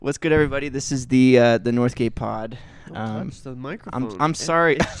What's good, everybody? This is the Northgate Pod. Don't touch the microphone. I'm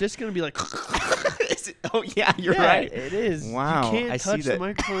sorry. It's just gonna be like. Is it? Oh yeah, you're right. It is. Wow, You can't I touch see the that.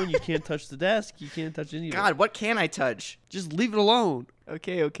 microphone. You can't touch the desk. You can't touch any of it. God, what can I touch? Just leave it alone.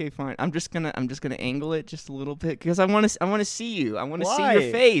 Okay, fine. I'm just gonna angle it just a little bit because I want to see you. I want to see your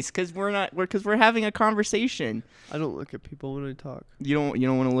Why? face because we're having a conversation. I don't look at people when I talk. You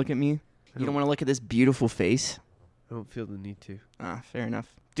don't want to look at me. You don't want to look at this beautiful face. I don't feel the need to. Fair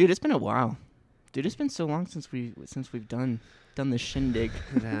enough, dude. It's been a while. Dude, it's been so long since we've done the shindig.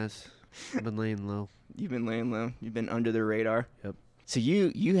 It has. I've been laying low. You've been laying low. You've been under the radar. Yep. So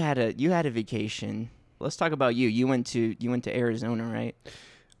you had a vacation. Let's talk about you. You went to Arizona, right?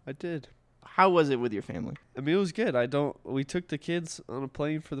 I did. How was it with your family? I mean, it was good. We took the kids on a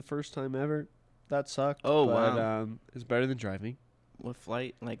plane for the first time ever. That sucked. Oh, but, wow. It was better than driving. What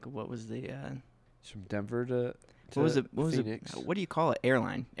flight? Like, what was the? It's from Denver to What was it? Phoenix. What do you call it?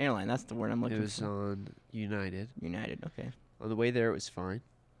 Airline. That's the word I'm looking It was for. on United. United. Okay. On the way there, it was fine.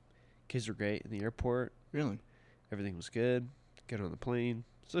 Kids were great in the airport. Really? Everything was good. Get on the plane.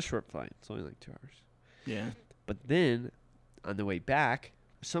 It's a short flight. It's only like 2 hours. Yeah. But then, on the way back,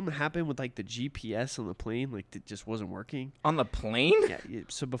 something happened with like the GPS on the plane. Like it just wasn't working. On the plane? Yeah.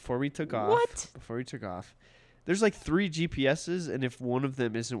 So before we took off. What? Before we took off, there's like 3 GPSs, and if one of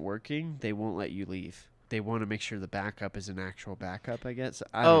them isn't working, they won't let you leave. They want to make sure the backup is an actual backup, I guess.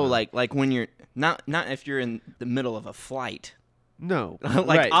 I don't know. like when you're not if you're in the middle of a flight. No. Like,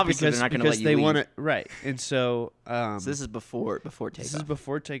 right, obviously they're not gonna let you they leave. want to, right. And so, So this is before takeoff. this is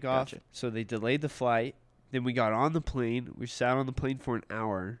before takeoff. Gotcha. So they delayed the flight. Then we got on the plane. We sat on the plane for an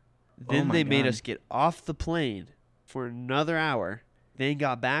hour. Then my they made God. us get off the plane for another hour. Then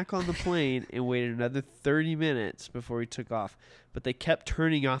got back on the plane and waited another 30 minutes before we took off. But they kept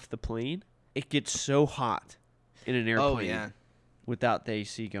turning off the plane. It gets so hot in an airplane. Oh yeah. Without the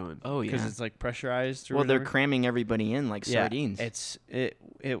AC going. Oh, yeah. Because it's like pressurized or Well, they're whatever. cramming everybody in like sardines.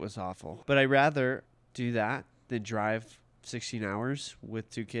 It was awful. But I'd rather do that than drive 16 hours with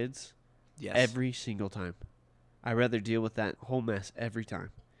 2 kids yes. every single time. I'd rather deal with that whole mess every time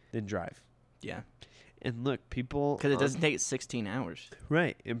than drive. Yeah. And look, people... Because it doesn't take 16 hours.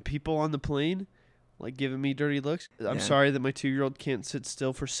 Right. And people on the plane, like, giving me dirty looks. I'm Yeah. sorry that my 2-year-old can't sit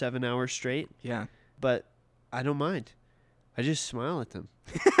still for 7 hours straight, Yeah. but I don't mind. I just smile at them.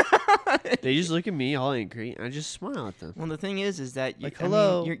 They just look at me all angry, and I just smile at them. Well, the thing is that you, Like, I mean,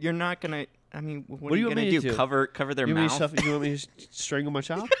 hello? you're not gonna. I mean, what do are you you want gonna me to do? do? Cover their You want, mouth? you want me to strangle my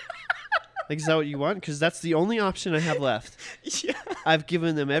child? Like, is that what you want? Because that's the only option I have left. Yeah. I've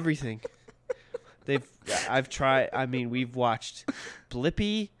given them everything. I've tried. I mean, we've watched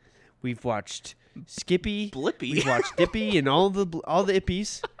Blippi, we've watched Skippy, Blippi. we've watched Dippy, and all the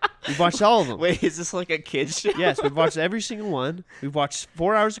Ippies. We've watched all of them. Wait, is this like a kid's show? Yes, we've watched every single one. We've watched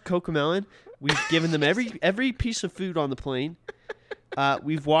 4 hours of Cocomelon. We've given them every piece of food on the plane.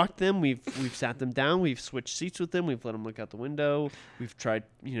 We've walked them. We've sat them down. We've switched seats with them. We've let them look out the window. We've tried.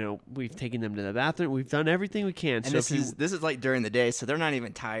 We've taken them to the bathroom. We've done everything we can. And so this if is like during the day, so they're not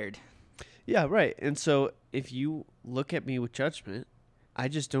even tired. yeah, right. And so if you look at me with judgment, I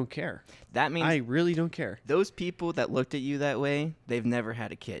just don't care. That means I really don't care. those people that looked at you that way, they've never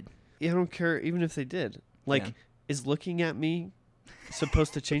had a kid. Yeah, I don't care even if they did. Like, Yeah. is looking at me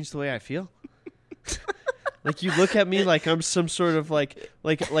supposed to change the way I feel? Like, you look at me like I'm some sort of like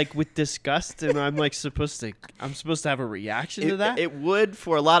with disgust, and I'm like supposed to have a reaction to that. It would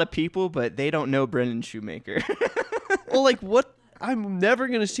for a lot of people, but they don't know Brendan Shoemaker. Well, like, what? I'm never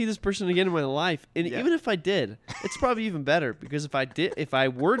gonna see this person again in my life, and Yeah. even if I did, it's probably even better because if I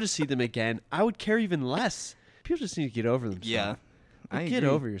were to see them again, I would care even less. People just need to get over themselves. Yeah. I Get agree.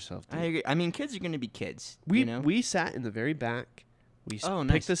 over yourself. Dude. I agree. I mean, kids are gonna be kids. We you know? we sat in the very back. We Oh, picked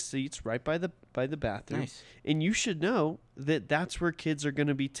nice. the seats right by the bathroom. Nice. And you should know that that's where kids are going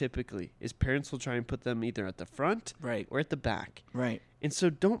to be typically. Is parents will try and put them either at the front Right. or at the back. Right. And so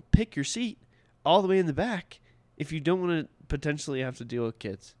don't pick your seat all the way in the back if you don't want to potentially have to deal with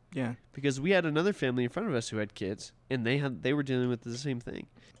kids. Yeah. Because we had another family in front of us who had kids, and they were dealing with the same thing.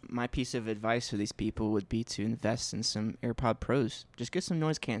 My piece of advice for these people would be to invest in some AirPod Pros. Just get some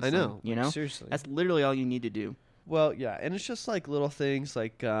noise canceling. I know. You know, Seriously. that's literally all you need to do. Well, yeah, and it's just like little things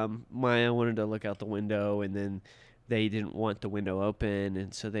like Maya wanted to look out the window, and then they didn't want the window open,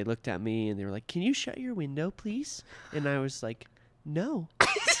 and so they looked at me and they were like, "Can you shut your window, please?" And I was like, "No."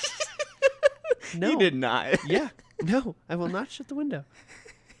 No. You did not. Yeah. No, I will not shut the window.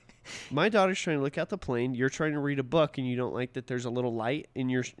 My daughter's trying to look out the plane. You're trying to read a book, and you don't like that there's a little light in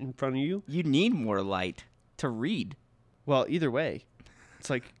front of you. You need more light to read. Well, either way, it's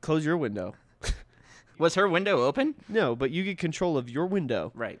like close your window. Was her window open? No, but you get control of your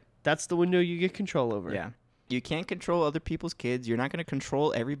window. Right. That's the window you get control over. Yeah. You can't control other people's kids. You're not going to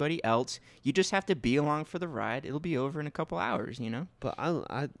control everybody else. You just have to be along for the ride. It'll be over in a couple hours, you know? But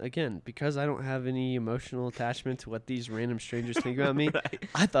I again, because I don't have any emotional attachment to what these random strangers think about me, Right.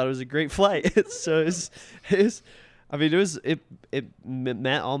 I thought it was a great flight. So it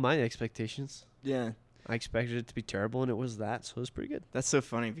met all my expectations. Yeah. I expected it to be terrible, and it was that, so it was pretty good. That's so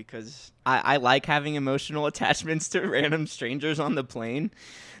funny because I like having emotional attachments to random strangers on the plane.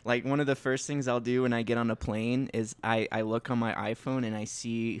 Like, one of the first things I'll do when I get on a plane is I look on my iPhone and I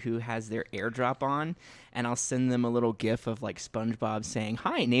see who has their AirDrop on, and I'll send them a little GIF of, like, SpongeBob saying,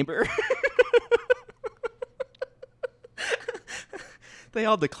 "Hi, neighbor." They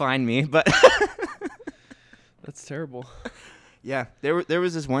all decline me, but... That's terrible. Yeah, there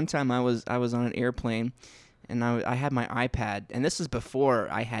was this one time I was on an airplane, and I had my iPad, and this was before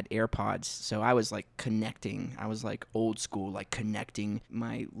I had AirPods, so I was like connecting. I was like old school, like connecting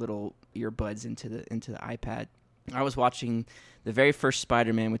my little earbuds into the iPad. I was watching the very first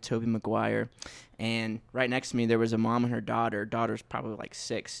Spider-Man with Tobey Maguire, and right next to me there was a mom and her daughter. Daughter's probably like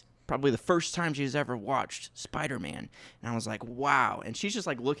 6. Probably the first time she's ever watched Spider-Man. And I was like, wow. And she's just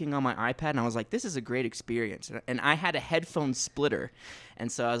like looking on my iPad, and I was like, this is a great experience. And I had a headphone splitter. And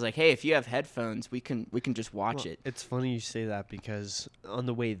so I was like, hey, if you have headphones, we can just watch it. It's funny you say that because on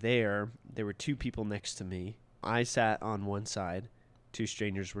the way there were 2 people next to me. I sat on one side. 2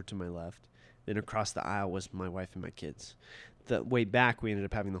 strangers were to my left. Then across the aisle was my wife and my kids. The way back, we ended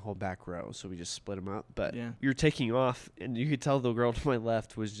up having the whole back row, so we just split them up. But Yeah. You're taking off, and you could tell the girl to my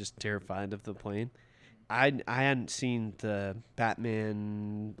left was just terrified of the plane. I hadn't seen the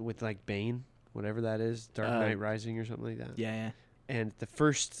Batman with, like, Bane, whatever that is, Dark Knight Rising or something like that. Yeah. And the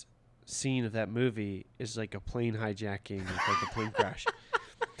first scene of that movie is, like, a plane hijacking, with, like, a plane crash.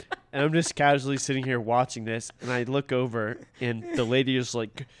 And I'm just casually sitting here watching this, and I look over, and the lady is,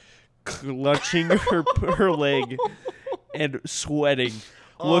 like, clutching her leg and sweating,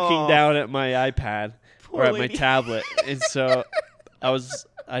 looking down at my iPad or at my tablet. And so I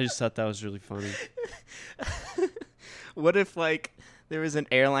just thought that was really funny. What if, like, there was an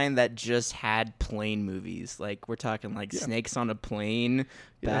airline that just had plane movies? Like, we're talking, like, Snakes on a Plane,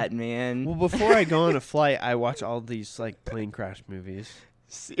 Batman. Well, before I go on a flight, I watch all these, like, plane crash movies.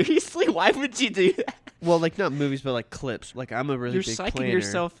 Seriously? Why would you do that? Well, like, not movies, but, like, clips. Like, I'm a really You're big psyching planner.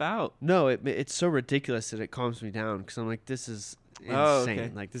 yourself out. No, it's so ridiculous that it calms me down because I'm like, this is insane. Oh,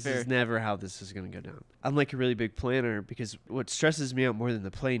 okay. Like, this Fair. is never how this is going to go down. I'm like a really big planner because what stresses me out more than the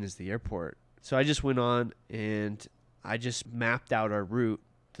plane is the airport. So I just went on and I just mapped out our route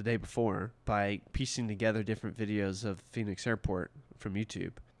the day before by piecing together different videos of Phoenix Airport from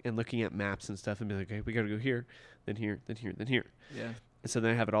YouTube and looking at maps and stuff and be like, okay, we got to go here, then here, then here, then here. Yeah. And so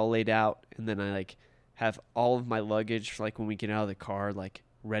then I have it all laid out, and then I, like, have all of my luggage, like, when we get out of the car, like,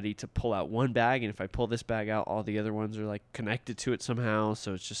 ready to pull out one bag. And if I pull this bag out, all the other ones are, like, connected to it somehow.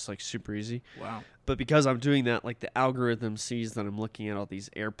 So it's just, like, super easy. Wow. But because I'm doing that, like, the algorithm sees that I'm looking at all these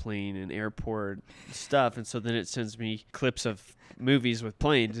airplane and airport stuff. And so then it sends me clips of movies with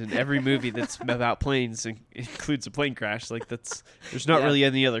planes. And every movie that's about planes includes a plane crash. Like, there's not really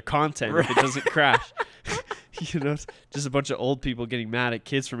any other content if it doesn't crash. You know, just a bunch of old people getting mad at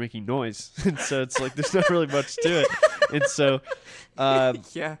kids for making noise. And so it's like, there's not really much to it. And so,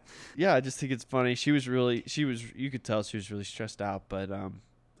 Yeah. I just think it's funny. You could tell she was really stressed out, but I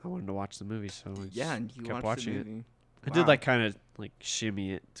wanted to watch the movie, so I Yeah, and you kept watched watching the it. movie. I did, like, kind of, like,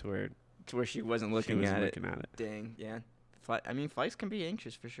 shimmy it to where she wasn't she looking wasn't at looking it. at it. Dang, yeah. Flights can be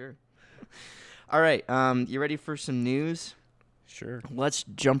anxious for sure. All right, you ready for some news? Sure. Let's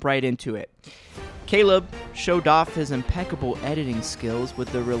jump right into it. Caleb showed off his impeccable editing skills with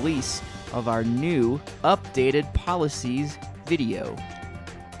the release of our new updated policies video.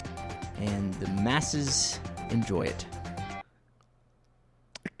 And the masses enjoy it.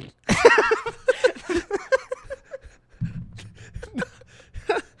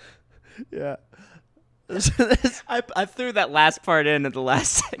 Yeah. I threw that last part in at the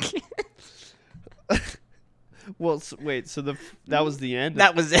last second. Well, wait. So that was the end.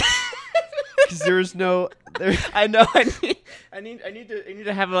 That was it. Because there was no. I know. I need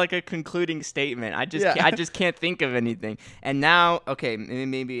to have like a concluding statement. I just can't think of anything. And now, okay,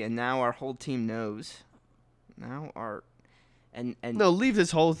 maybe. And now our whole team knows. Now our and No, leave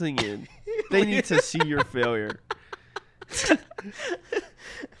this whole thing in. They need to see your failure.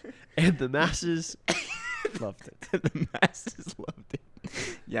 And the masses loved it. The masses loved it.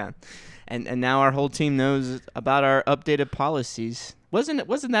 Yeah. And now our whole team knows about our updated policies.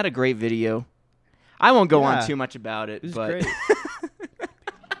 Wasn't that a great video? I won't go on too much about it, It was but great.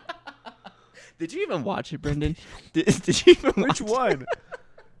 Did you even watch it, Brendan? Did you even Which one?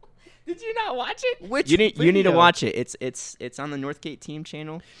 Did you not watch it? Which you need to video? watch it. It's on the Northgate team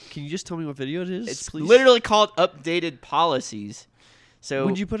channel. Can you just tell me what video it is? It's please? literally called Updated Policies. So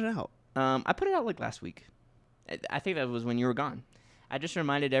When did you put it out? I put it out like last week. I think that was when you were gone. I just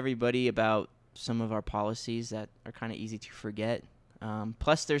reminded everybody about some of our policies that are kind of easy to forget.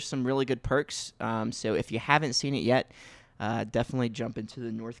 Plus, there's some really good perks. So if you haven't seen it yet, definitely jump into the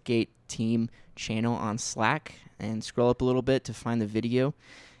Northgate team channel on Slack and scroll up a little bit to find the video.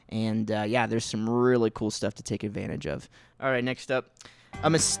 And yeah, there's some really cool stuff to take advantage of. All right, next up. A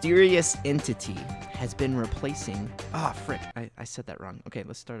mysterious entity has been replacing... frick. I said that wrong. Okay,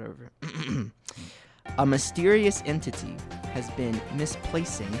 let's start over. A mysterious entity has been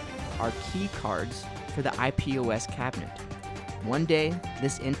misplacing our key cards for the IPOS cabinet. One day,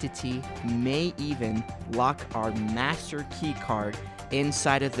 this entity may even lock our master key card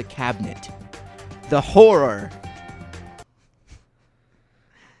inside of the cabinet. The horror!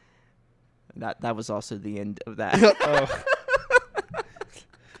 That was also the end of that. Oh.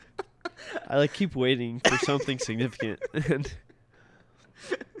 I keep waiting for something significant.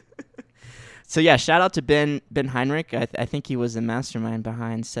 So yeah, shout out to Ben Heinrich. I think he was the mastermind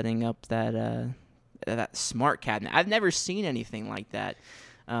behind setting up that smart cabinet. I've never seen anything like that,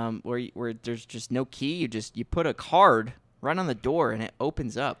 where there's just no key. You put a card right on the door and it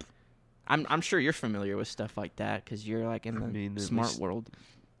opens up. I'm sure you're familiar with stuff like that because you're like in the smart world.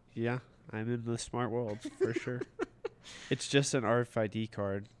 Yeah, I'm in the smart world for sure. It's just an RFID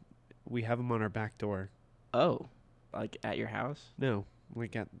card. We have them on our back door. Oh, like at your house? No,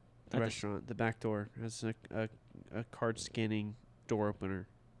 like at the restaurant. The back door has a card scanning door opener.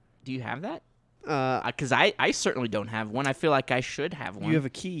 Do you have that? Because I certainly don't have one. I feel like I should have one. You have a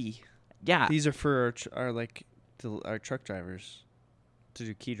key. Yeah. These are for our truck drivers to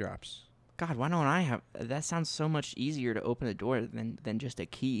do key drops. God, why don't I have... That sounds so much easier to open the door than just a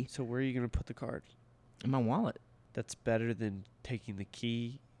key. So where are you going to put the card? In my wallet. That's better than taking the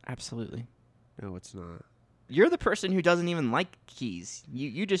key. Absolutely. No, it's not. You're the person who doesn't even like keys.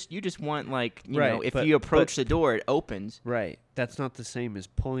 You just want, like, you know, if but, you approach the door, it opens. Right. That's not the same as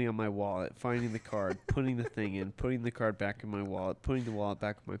pulling on my wallet, finding the card, putting the thing in, putting the card back in my wallet, putting the wallet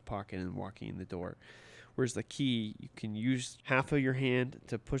back in my pocket, and walking in the door. Whereas the key, you can use half of your hand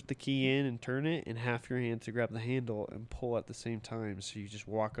to push the key in and turn it, and half your hand to grab the handle and pull at the same time. So you just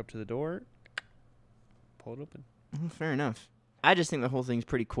walk up to the door, pull it open. Fair enough. I just think the whole thing's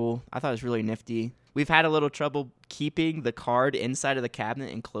pretty cool. I thought it was really nifty. We've had a little trouble keeping the card inside of the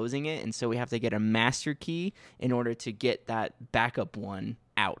cabinet and closing it, and so we have to get a master key in order to get that backup one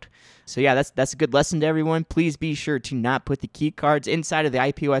out. So yeah, that's a good lesson to everyone. Please be sure to not put the key cards inside of the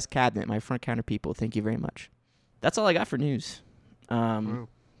IPOS cabinet, my front counter people. Thank you very much. That's all I got for news. Wow.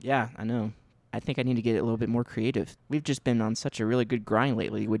 Yeah, I know. I think I need to get a little bit more creative. We've just been on such a really good grind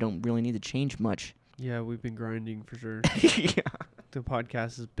lately. We don't really need to change much. Yeah, we've been grinding for sure. Yeah. The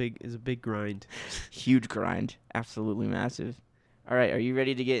podcast is a big grind. Huge grind. Absolutely massive. All right, are you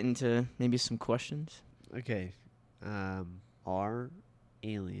ready to get into maybe some questions? Okay. Are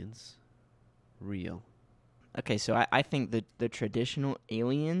aliens real? Okay, so I think the traditional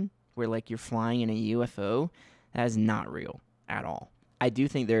alien, where like you're flying in a UFO, that is not real at all. I do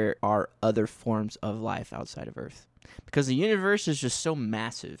think there are other forms of life outside of Earth. Because the universe is just so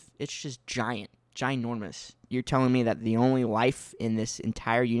massive. It's just ginormous. You're telling me that the only life in this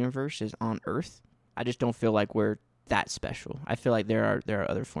entire universe is on Earth? I just don't feel like we're that special. I feel like there are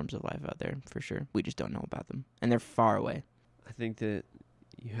other forms of life out there for sure. We just don't know about them, and they're far away. I think that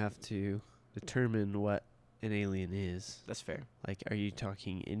you have to determine what an alien is. That's fair. Like, are you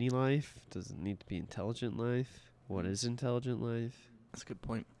talking any life? Does it need to be intelligent life? What is intelligent life? That's a good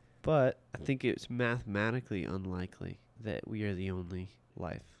point. But I think it's mathematically unlikely that we are the only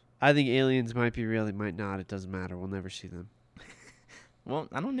life. I think aliens might be real. They might not. It doesn't matter. We'll never see them. Well,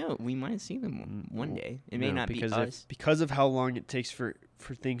 I don't know. We might see them one day. It may not be us. Because of how long it takes for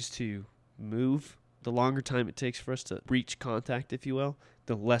things to move, the longer time it takes for us to reach contact, if you will,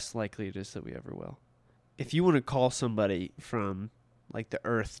 the less likely it is that we ever will. If you want to call somebody from, like, the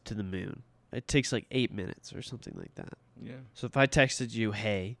Earth to the moon, it takes, like, 8 minutes or something like that. Yeah. So if I texted you,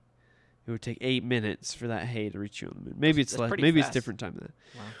 hey, it would take 8 minutes for that hey to reach you on the moon. Maybe it's less. Maybe it's different time than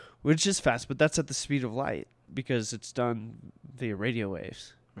that. Wow. Which is fast, but that's at the speed of light because it's done via radio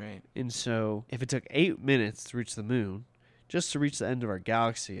waves. Right. And so if it took 8 minutes to reach the moon, just to reach the end of our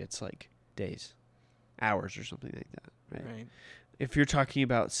galaxy, it's like days, hours or something like that. Right. If you're talking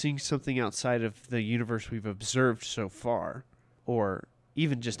about seeing something outside of the universe we've observed so far, or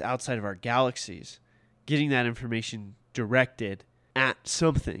even just outside of our galaxies, getting that information directed at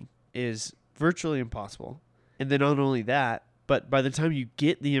something is virtually impossible. And then not only that, but by the time you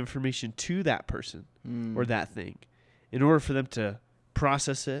get the information to that person or that thing, in order for them to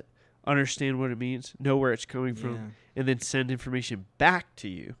process it, understand what it means, know where it's coming from, and then send information back to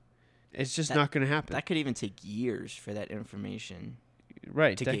you, it's just not going to happen. That could even take years for that information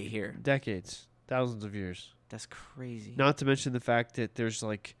to get here. Decades, thousands of years. That's crazy. Not to mention the fact that there's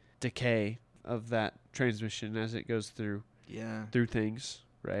like decay of that transmission as it goes through things,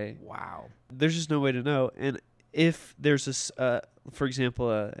 right? Wow. There's just no way to know. And if there's this, for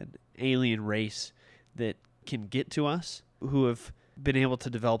example, an alien race that can get to us, who have been able to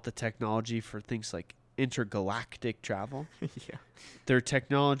develop the technology for things like intergalactic travel. Their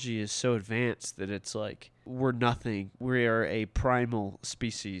technology is so advanced that it's like we're nothing. We are a primal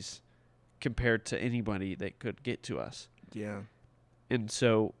species compared to anybody that could get to us. Yeah. And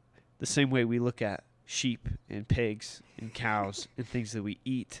so the same way we look at sheep and pigs and cows and things that we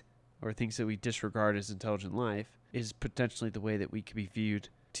eat or things that we disregard as intelligent life is potentially the way that we could be viewed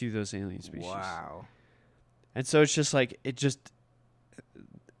to those alien species. Wow. And so it's just like,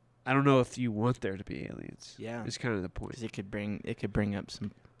 I don't know if you want there to be aliens. Yeah. It's kind of the point. 'Cause it could bring up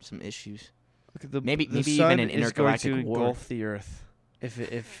some issues. Maybe even an intergalactic is going to war. engulf the Earth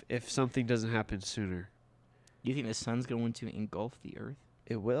if something doesn't happen sooner. You think the sun's going to engulf the Earth?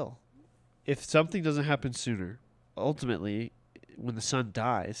 It will. If something doesn't happen sooner, ultimately, when the sun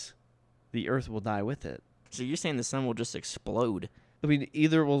dies, the Earth will die with it. So you're saying the sun will just explode? I mean,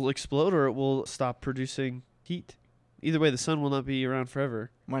 either it will explode or it will stop producing heat. Either way, the sun will not be around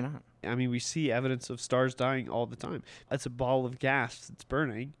forever. Why not? I mean, we see evidence of stars dying all the time. It's a ball of gas that's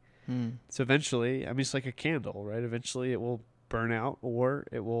burning. So eventually, I mean, it's like a candle, right? Eventually it will burn out or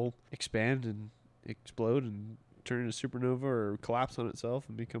it will expand and explode and turn into supernova or collapse on itself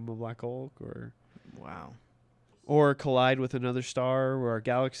and become a black hole or collide with another star or our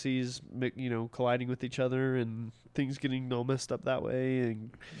galaxies, colliding with each other and things getting all messed up that way.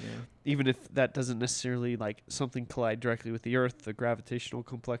 And even if that doesn't necessarily like something collide directly with the Earth, the gravitational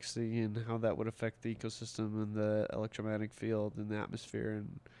complexity and how that would affect the ecosystem and the electromagnetic field and the atmosphere.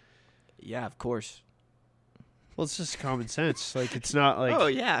 And yeah, of course. Well, it's just common sense. Like, it's not like... Oh,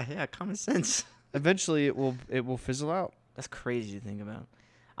 yeah, common sense. Eventually, it will fizzle out. That's crazy to think about.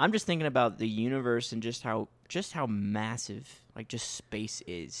 I'm just thinking about the universe and just how massive, like, just space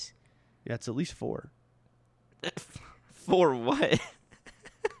is. Yeah, it's at least 4. 4 what?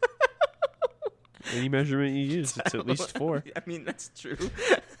 Any measurement you use, it's at least 4. I mean, that's true.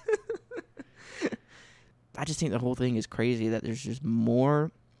 I just think the whole thing is crazy that there's just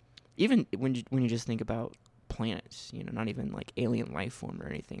more... Even when you just think about planets, not even like alien life form or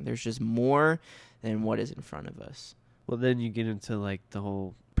anything, there's just more than what is in front of us. Well, then you get into like the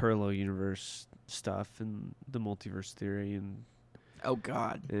whole parallel universe stuff and the multiverse theory and oh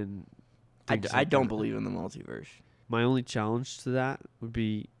god, and I don't believe in the multiverse. My only challenge to that would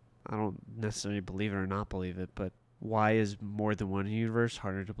be, I don't necessarily believe it or not believe it, but why is more than one universe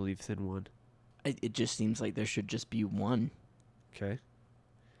harder to believe than one? It just seems like there should just be one. Okay.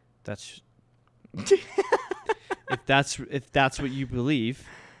 That's if that's what you believe,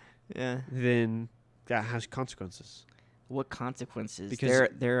 then that has consequences. What consequences? Because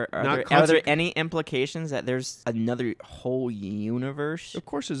are there any implications that there's another whole universe? Of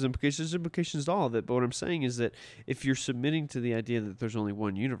course, there's implications. There's implications to all of it. But what I'm saying is that if you're submitting to the idea that there's only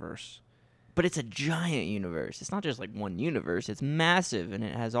one universe, but it's a giant universe. It's not just like one universe. It's massive and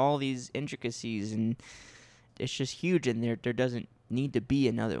it has all these intricacies and it's just huge. And there doesn't need to be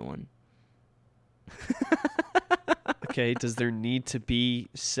another one. Okay, does there need to be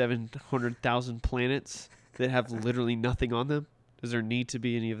 700,000 planets that have literally nothing on them? Does there need to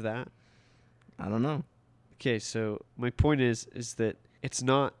be any of that? I don't know. Okay, so my point is that it's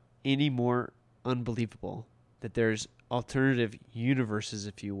not any more unbelievable that there's alternative universes,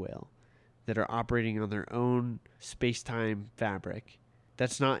 if you will, that are operating on their own space-time fabric.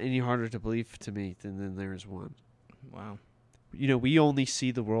 That's not any harder to believe to me than there is one. Wow. We only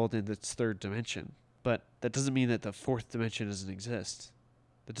see the world in its third dimension, but that doesn't mean that the fourth dimension doesn't exist.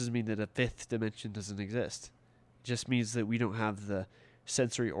 That doesn't mean that a fifth dimension doesn't exist. It just means that we don't have the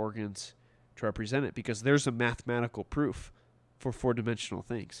sensory organs to represent it because there's a mathematical proof for four-dimensional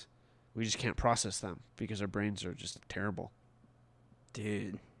things. We just can't process them because our brains are just terrible.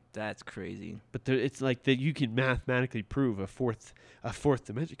 Dude, that's crazy. But it's like that you can mathematically prove a fourth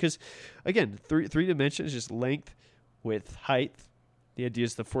dimension because, again, three dimensions is just length, width, height. The idea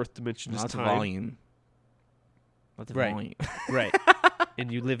is the fourth dimension is time. Volume. What's Right. volume? Right.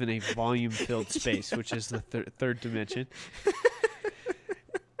 And you live in a volume-filled space, which is the third dimension.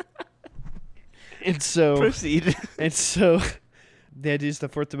 And so Proceed. And so the idea is the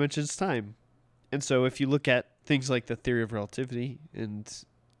fourth dimension is time. And so if you look at things like the theory of relativity and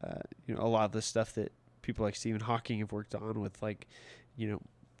a lot of the stuff that people like Stephen Hawking have worked on with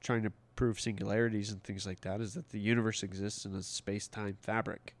trying to prove singularities and things like that, is that the universe exists in a space-time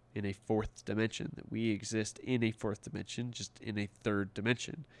fabric in a fourth dimension, that we exist in a fourth dimension, just in a third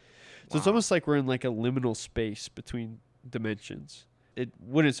dimension. So it's almost like we're in like a liminal space between dimensions. It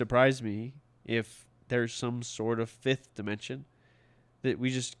wouldn't surprise me if there's some sort of fifth dimension that we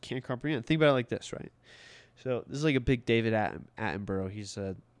just can't comprehend. Think about it like this, right? So this is like a big David Attenborough.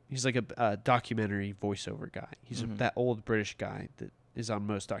 He's like a documentary voiceover guy. He's that old British guy that is on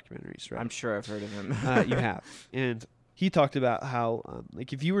most documentaries, right? I'm sure I've heard of him. You have. And he talked about how,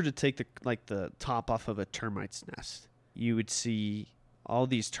 like, if you were to take the top off of a termite's nest, you would see all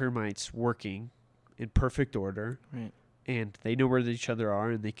these termites working in perfect order. Right. And they know where each other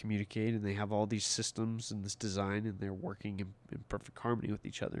are, and they communicate, and they have all these systems and this design, and they're working in perfect harmony with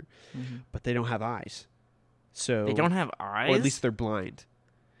each other. Mm-hmm. But they don't have eyes. So they don't have eyes? Or at least they're blind.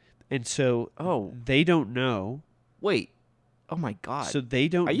 And so they don't know. Wait. Oh, my God. So they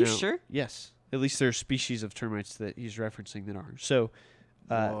don't know. Are you sure? Yes. At least there are species of termites that he's referencing that are. So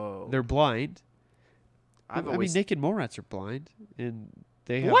they're blind. I mean, naked mole rats are blind, and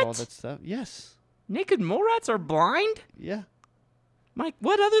they have all that stuff. Yes. Naked mole rats are blind? Yeah. Mike,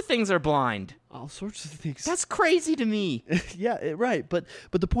 what other things are blind? All sorts of things. That's crazy to me. Yeah, right. But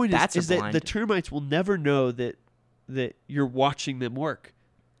the point is that the termites will never know that you're watching them work.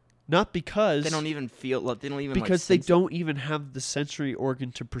 Not because they don't even feel. They don't even because they don't even have the sensory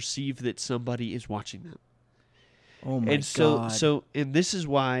organ to perceive that somebody is watching them. Oh my God! And this is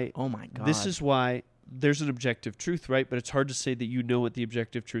why. Oh my God! This is why there's an objective truth, right? But it's hard to say that you know what the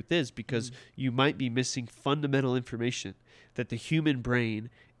objective truth is because you might be missing fundamental information that the human brain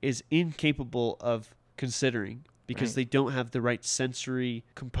is incapable of considering because they don't have the right sensory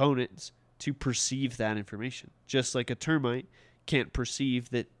components to perceive that information. Just like a termite can't perceive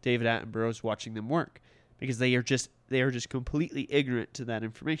that David Attenborough is watching them work because they are just completely ignorant to that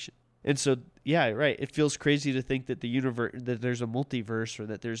information. And so, yeah, right. It feels crazy to think that the universe, that there's a multiverse or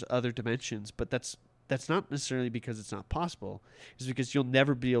that there's other dimensions, but that's not necessarily because it's not possible. It's because you'll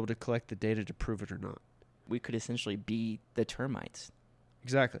never be able to collect the data to prove it or not. We could essentially be the termites.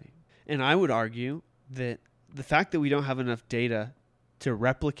 Exactly. And I would argue that the fact that we don't have enough data to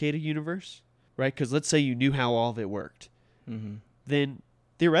replicate a universe, right? Because let's say you knew how all of it worked. Mm-hmm. Then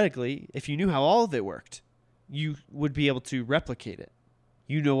theoretically, if you knew how all of it worked, you would be able to replicate it.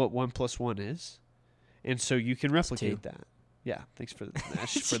 You know what 1 + 1 is, and so you can replicate that. Yeah, thanks for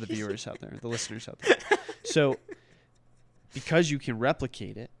the viewers out there, the listeners out there. So because you can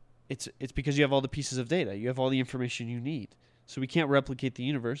replicate it, it's because you have all the pieces of data. You have all the information you need. So we can't replicate the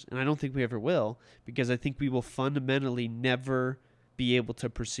universe, and I don't think we ever will, because I think we will fundamentally never be able to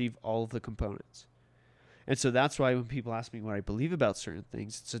perceive all of the components. And so that's why when people ask me what I believe about certain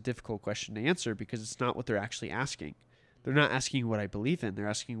things, it's a difficult question to answer because it's not what they're actually asking. They're not asking what I believe in. They're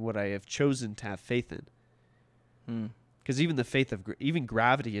asking what I have chosen to have faith in. Because even the faith of even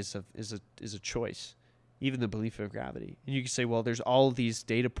gravity is a choice. Even the belief of gravity. And you can say, well, there's all these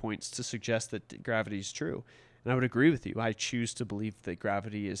data points to suggest that gravity is true. And I would agree with you. I choose to believe that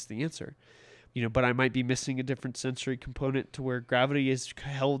gravity is the answer. But I might be missing a different sensory component to where gravity is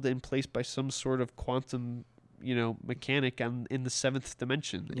held in place by some sort of quantum, mechanic in the seventh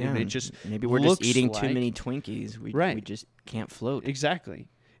dimension. Yeah, and it just maybe we're just eating too many Twinkies. We just can't float. Exactly.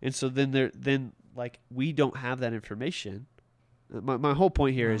 And so then we don't have that information. My whole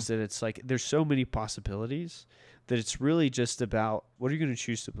point here is that it's like there's so many possibilities that it's really just about what are you going to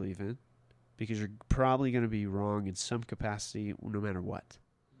choose to believe in, because you're probably going to be wrong in some capacity no matter what.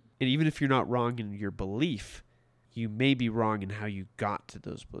 And even if you're not wrong in your belief, you may be wrong in how you got to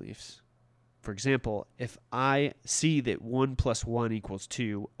those beliefs. For example, if I see that 1 + 1 =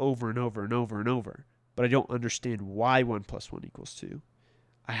 2 over and over and over and over, but I don't understand why 1 + 1 = 2,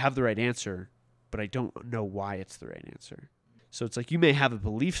 I have the right answer, but I don't know why it's the right answer. So it's like you may have a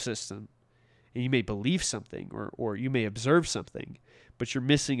belief system, and you may believe something, or you may observe something, but you're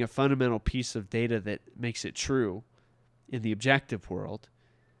missing a fundamental piece of data that makes it true in the objective world,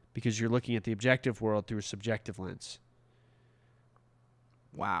 because you're looking at the objective world through a subjective lens.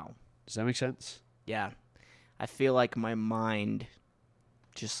 Wow. Does that make sense? Yeah. I feel like my mind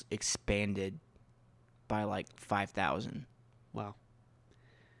just expanded by like 5,000. Wow.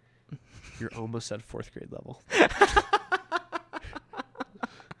 You're almost at 4th grade level.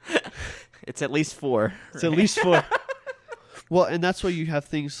 It's at least 4. It's at least 4. Well, and that's why you have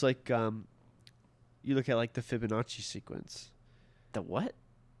things like, you look at like the Fibonacci sequence. The what?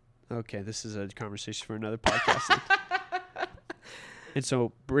 Okay, this is a conversation for another podcast. And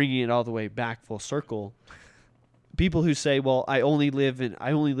so bringing it all the way back full circle, people who say, well, I only live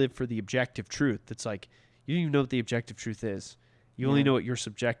for the objective truth. It's like, you don't even know what the objective truth is. You only know what your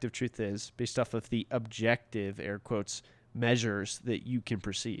subjective truth is based off of the objective, air quotes, measures that you can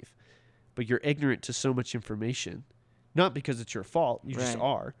perceive. But you're ignorant to so much information. Not because it's your fault. You just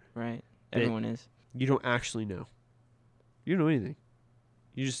are. Right. Everyone is. You don't actually know. You don't know anything.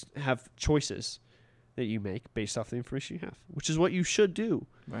 You just have choices that you make based off the information you have, which is what you should do.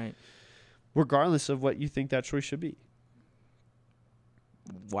 Right. Regardless of what you think that choice should be.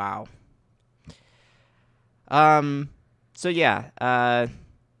 Wow. So yeah,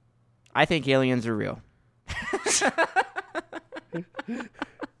 I think aliens are real.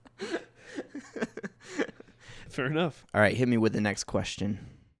 Fair enough. All right, hit me with the next question.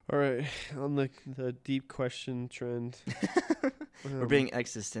 All right, on the deep question trend. We're being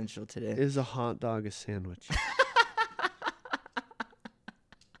existential today. Is a hot dog a sandwich?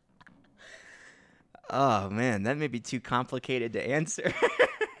 Oh man, that may be too complicated to answer.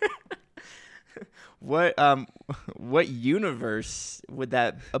 What universe would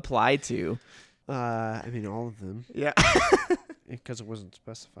that apply to? I mean, all of them. Yeah. Because it wasn't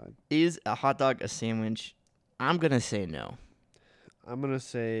specified. Is a hot dog a sandwich? I'm going to say no. I'm going to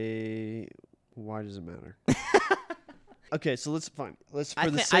say, why does it matter? Okay, so let's for the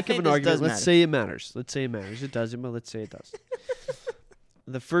sake of an argument, let's say it matters. Let's say it matters. It doesn't, but let's say it does.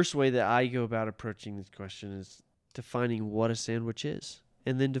 The first way that I go about approaching this question is defining what a sandwich is,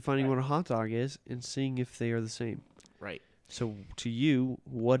 and then defining what a hot dog is, and seeing if they are the same. Right. So, to you,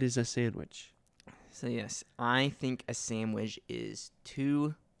 what is a sandwich? So, yes, I think a sandwich is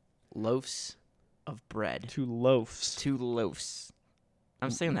 2 loaves of bread. 2 loaves. 2 loaves. I'm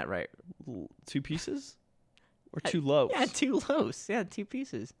saying that right. 2 pieces? Or 2 loaves? Yeah, 2 loaves. Yeah, 2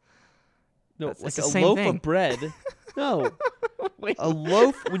 pieces. No, That's like the a same loaf thing. of bread. No. Wait. A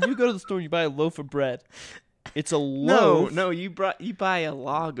loaf, when you go to the store and you buy a loaf of bread, it's a loaf. No, you buy a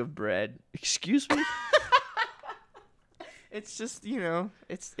log of bread. Excuse me? It's just,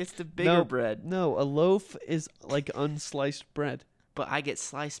 it's the bigger bread. No, a loaf is like unsliced bread. But I get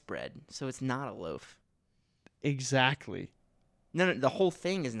sliced bread, so it's not a loaf. Exactly. No, the whole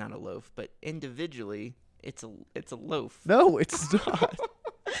thing is not a loaf, but individually, it's a loaf. No, it's not.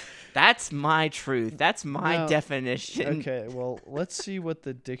 That's my truth. That's my definition. Okay, well, let's see what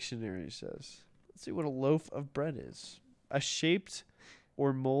the dictionary says. Let's see what a loaf of bread is. A shaped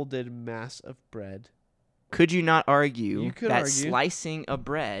or molded mass of bread. Could you not argue You could that argue. slicing a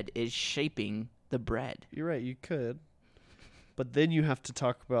bread is shaping the bread? You're right, you could. But then you have to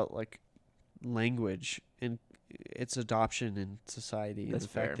talk about like language and its adoption in society and That's the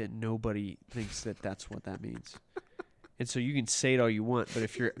fact fair. that nobody thinks that that's what that means. And so you can say it all you want, but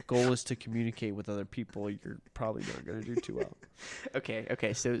if your goal is to communicate with other people, you're probably not going to do too well.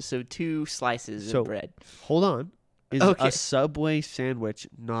 Okay. So 2 slices of bread. Hold on. Is Okay. a Subway sandwich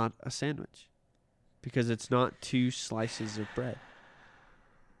not a sandwich? Because it's not 2 slices of bread.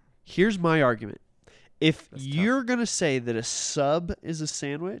 Here's my argument. If That's you're going to say that a sub is a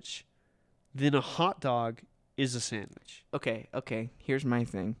sandwich, then a hot dog is a sandwich. Okay. Here's my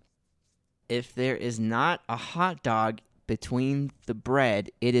thing. If there is not a hot dog between the bread,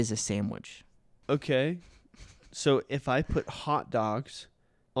 it is a sandwich. Okay. So if I put hot dogs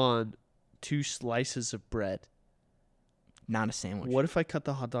on 2 slices of bread, Not a sandwich. what if I cut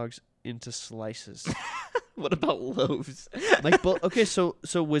the hot dogs into slices? What about loaves? Like, okay, so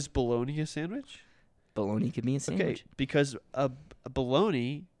was bologna a sandwich? Bologna could be a sandwich. Okay, because a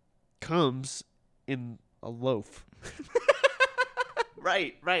bologna comes in a loaf.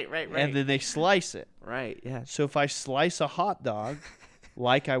 Right. And then they slice it. Right, yeah. So if I slice a hot dog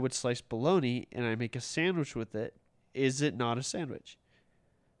like I would slice bologna and I make a sandwich with it, is it not a sandwich?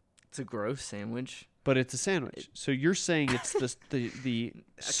 It's a gross sandwich. But it's a sandwich. So you're saying it's the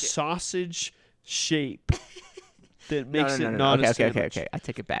sausage shape that makes it not a sandwich. Okay. I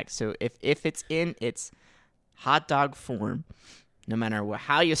take it back. So if it's in its hot dog form, no matter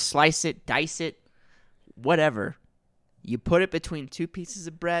how you slice it, dice it, whatever, you put it between 2 pieces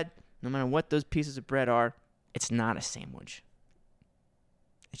of bread, no matter what those pieces of bread are, it's not a sandwich.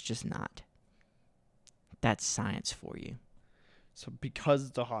 It's just not. That's science for you. So because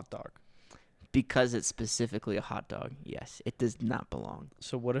it's a hot dog. Because it's specifically a hot dog, yes, it does not belong.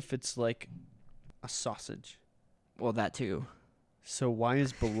 So what if it's like a sausage? Well, that too. So why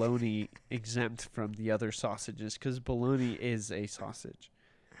is bologna exempt from the other sausages? Because bologna is a sausage.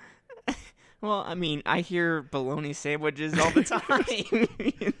 Well, I mean, I hear bologna sandwiches all the time.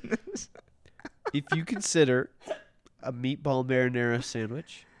 If you consider a meatball marinara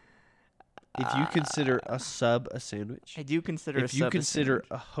sandwich, If you consider a sub a sandwich, I do consider a if sub you a consider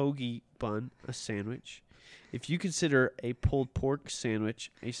sandwich. a hoagie bun a sandwich, if you consider a pulled pork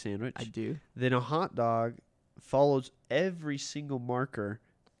sandwich a sandwich, I do. then a hot dog follows every single marker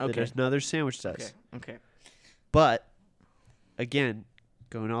that Okay. another sandwich does. Okay. Okay. But again,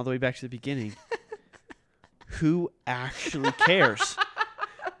 going all the way back to the beginning, who actually cares?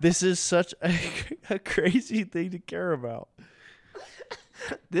 This is such a crazy thing to care about.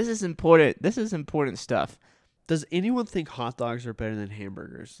 This is important. This is important stuff. Does anyone think hot dogs are better than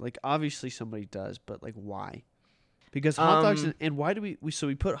hamburgers? Like, obviously somebody does, but like, why? Because hot dogs and why do we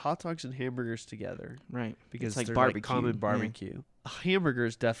put hot dogs and hamburgers together? Right. Because It's like they're barbecue. like common Yeah. barbecue. A hamburger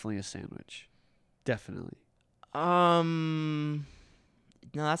is definitely a sandwich. Definitely. No,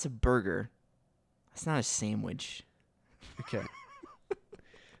 that's a burger. That's not a sandwich. Okay.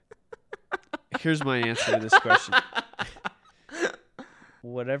 Here's my answer to this question.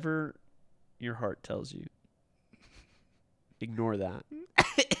 Whatever your heart tells you, ignore that.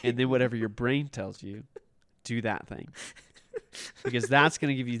 And then whatever your brain tells you, do that thing. Because that's going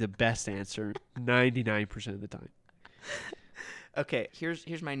to give you the best answer 99% of the time. Okay,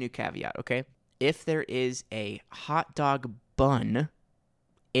 here's my new caveat, okay? If there is a hot dog bun,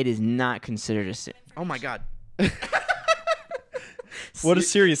 it is not considered a sandwich. Oh my god. What does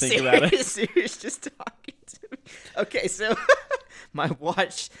Siri think about it? Siri's just talking to me. Okay, so my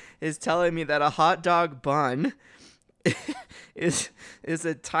watch is telling me that a hot dog bun is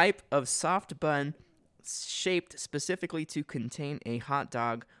a type of soft bun shaped specifically to contain a hot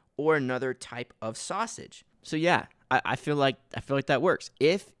dog or another type of sausage. So yeah, I feel like that works.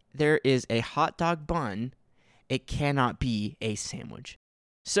 If there is a hot dog bun, it cannot be a sandwich.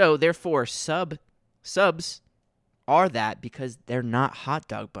 So therefore, subs are that because they're not hot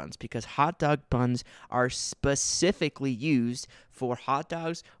dog buns, because hot dog buns are specifically used for hot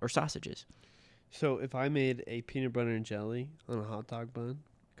dogs or sausages. So if I made a peanut butter and jelly on a hot dog bun,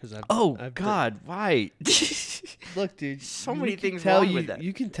 because God, why? Look, dude, So you many can things tell wrong you, with that.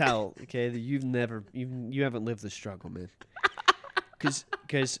 You can tell, okay, that you haven't lived the struggle, man.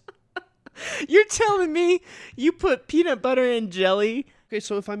 Because You're telling me you put peanut butter and jelly? okay,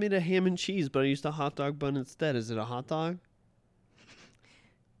 so if I made a ham and cheese, but I used a hot dog bun instead, is it a hot dog?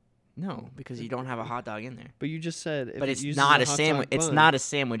 No, because you don't have a hot dog in there. But you just said, if But it it's uses not a hot sandwich. dog It's bun- not a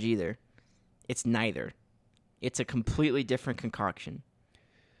sandwich either. It's neither. It's a completely different concoction.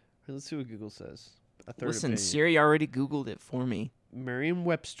 Right, let's see what Google says. A third Listen, opinion. Siri already Googled it for me.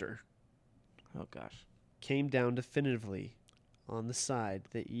 Merriam-Webster Oh gosh. came down definitively on the side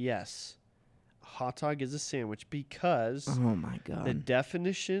that yes, a hot dog is a sandwich because Oh my the god.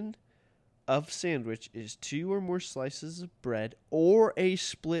 definition of sandwich is 2 or more slices of bread or a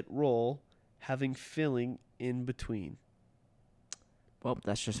split roll having filling in between. Well,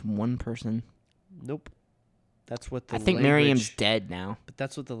 that's just one person. Nope. That's what the I think language, Merriam's dead now. But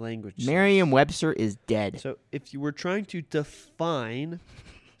that's what the language says. Merriam-Webster is dead. So if you were trying to define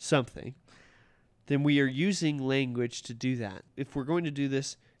something, then we are using language to do that. If we're going to do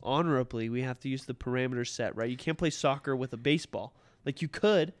this honorably, we have to use the parameter set, right? You can't play soccer with a baseball. Like you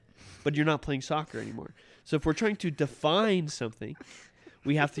could, but you're not playing soccer anymore. So if we're trying to define something,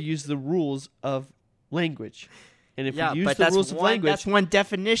 we have to use the rules of language. And if we use the rules of language, that's one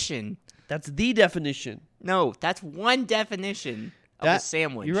definition. that's the definition. No, that's one definition of a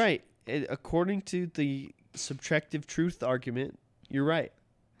sandwich. You're right. According to the subtractive truth argument, you're right.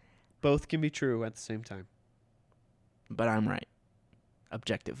 Both can be true at the same time. But I'm right.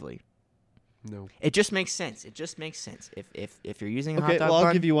 Objectively. No. It just makes sense. It just makes sense. If you're using a Okay, hot dog well, I'll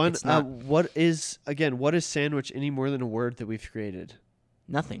bun, give you one. it's not What is sandwich any more than a word that we've created?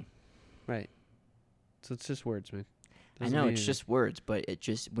 nothing. Right. So it's just words, man. I Doesn't know mean it's anything. just words, but it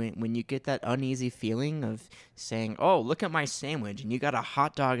just when you get that uneasy feeling of saying, "Oh, look at my sandwich," and you got a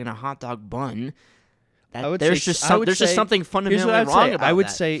hot dog and a hot dog bun, I would there's say- just I would there's just say- something Here's fundamentally what I'd wrong say. about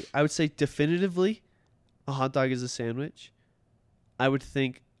that. I would say definitively, a hot dog is a sandwich. I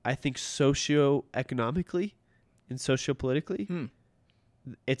think socioeconomically and sociopolitically,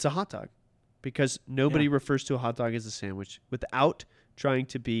 it's a hot dog, because nobody refers to a hot dog as a sandwich without trying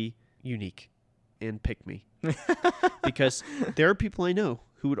to be unique and pick me. Because there are people I know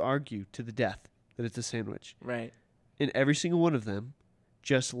who would argue to the death that it's a sandwich, Right. and every single one of them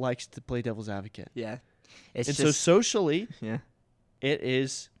just likes to play devil's advocate. Yeah. It's And just so socially, yeah. it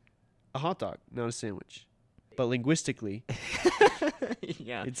is a hot dog, not a sandwich. But linguistically,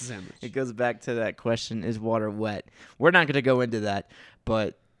 Yeah. it's a sandwich. It goes back to that question: is water wet? We're not going to go into that,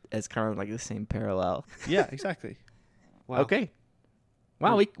 but it's kind of like the same parallel. Yeah, exactly. Wow. Okay.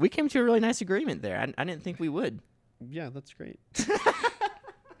 Wow, we came to a really nice agreement there. I didn't think we would. Yeah, that's great.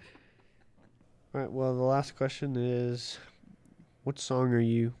 All right. Well, the last question is, what song are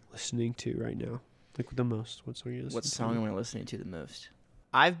you listening to right now? Like the most. What song are you listening What to? song am I listening to the most?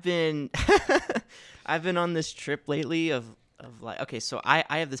 I've been I've been on this trip lately of like, okay, so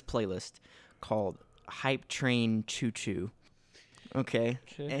I have this playlist called Hype Train Choo Choo. Okay.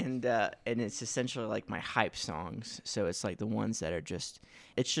 And it's essentially like my hype songs. So it's like the ones that are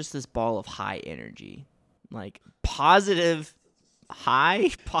it's just this ball of high energy. Like positive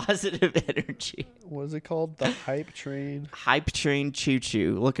energy. What is it called? The Hype Train. Hype Train Choo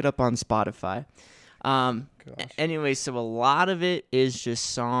Choo. Look it up on Spotify. Anyway, so a lot of it is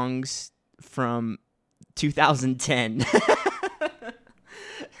just songs from 2010.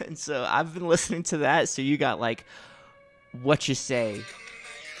 And so I've been listening to that. So you got like What You Say.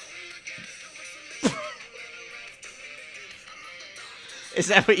 Is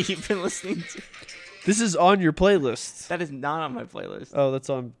that what you've been listening to? This is on your playlist. That is not on my playlist. Oh,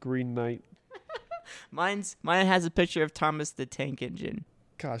 that's on Green Knight. Mine has a picture of Thomas the Tank Engine.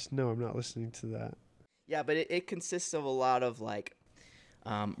 Gosh, no, I'm not listening to that. Yeah, but it consists of a lot of like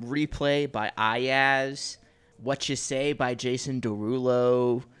Replay by Ayaz, What You Say by Jason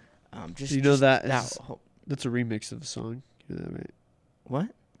Derulo. That's a remix of a song. You know that, right? What?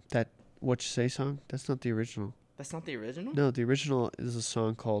 That What You Say song? That's not the original. That's not the original? No, the original is a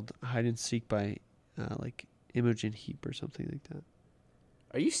song called Hide and Seek by like Imogen Heap or something like that.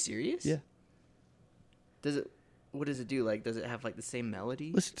 Are you serious? Yeah. What does it do? Like, does it have like the same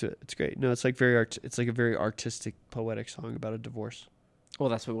melody? Listen to it. It's great. No, it's like it's like a very artistic, poetic song about a divorce. Well,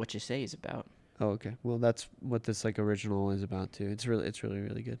 that's what You Say is about. Oh, okay. Well, that's what this like original is about too. It's really,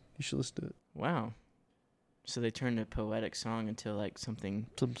 really good. You should listen to it. Wow. So they turned a poetic song into like something,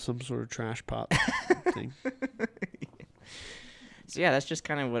 some sort of trash pop thing. So yeah, that's just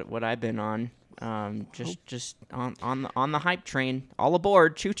kind of what I've been on. Just on the hype train. All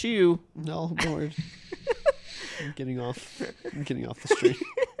aboard, choo choo. All aboard. I'm getting off the street.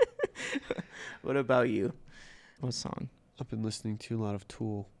 What about you? What song? I've been listening to a lot of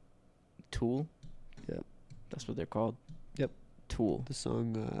Tool. Tool? Yep. That's what they're called? Yep. Tool. The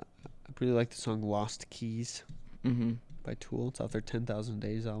song, I really like the song Lost Keys by Tool. It's off their 10,000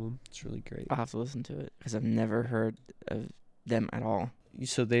 Days album. It's really great. I'll have to listen to it because I've never heard of them at all.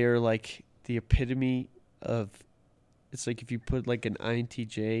 So they are like the epitome of, it's like if you put like an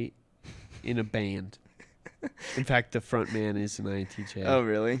INTJ in a band. In fact, the front man is an INTJ. Oh,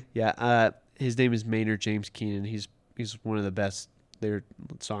 really? Yeah. His name is Maynard James Keenan. He's one of the best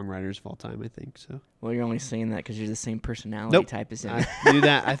songwriters of all time, I think. So. Well, you're only saying that because you're the same personality type as him. I knew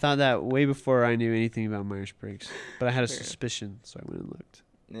that. I thought that way before I knew anything about Myers-Briggs. But I had a suspicion, so I went and looked.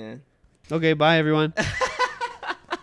 Yeah. Okay, bye, everyone.